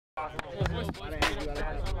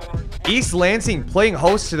East Lansing playing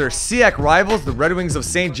host to their SEAC rivals, the Red Wings of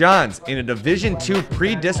St. John's, in a Division II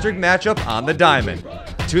pre-district matchup on the diamond.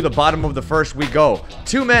 To the bottom of the first we go.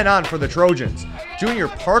 2 men on for the Trojans. Junior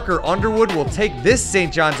Parker Underwood will take this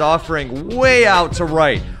St. John's offering way out to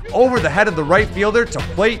right, over the head of the right fielder to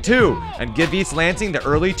plate 2, and give East Lansing the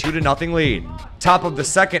early 2-0 lead. Top of the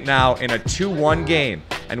second now in a 2-1 game.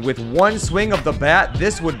 And with one swing of the bat,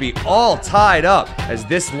 this would be all tied up as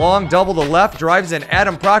this long double to left drives in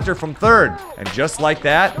Adam Proctor from third. And just like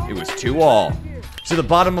that, it was 2-all. To the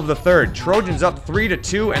bottom of the third, Trojans up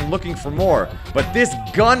 3-2 and looking for more. But this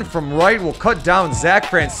gun from right will cut down Zach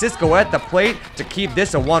Francisco at the plate to keep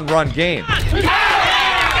this a 1-run game.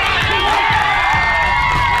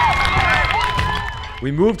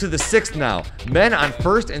 We move to the 6th now. Men on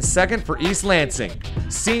first and second for East Lansing.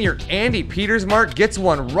 Senior Andy Petersmark gets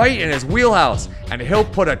one right in his wheelhouse, and he'll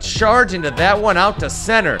put a charge into that one out to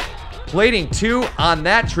center. Plating 2 on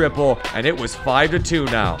that triple, and it was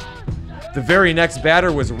 5-2 now. The very next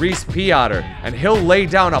batter was Reese Piotr, and he'll lay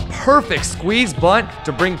down a perfect squeeze bunt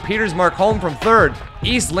to bring Petersmark home from third.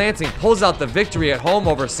 East Lansing pulls out the victory at home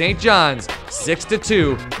over St. John's,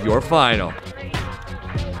 6-2, your final.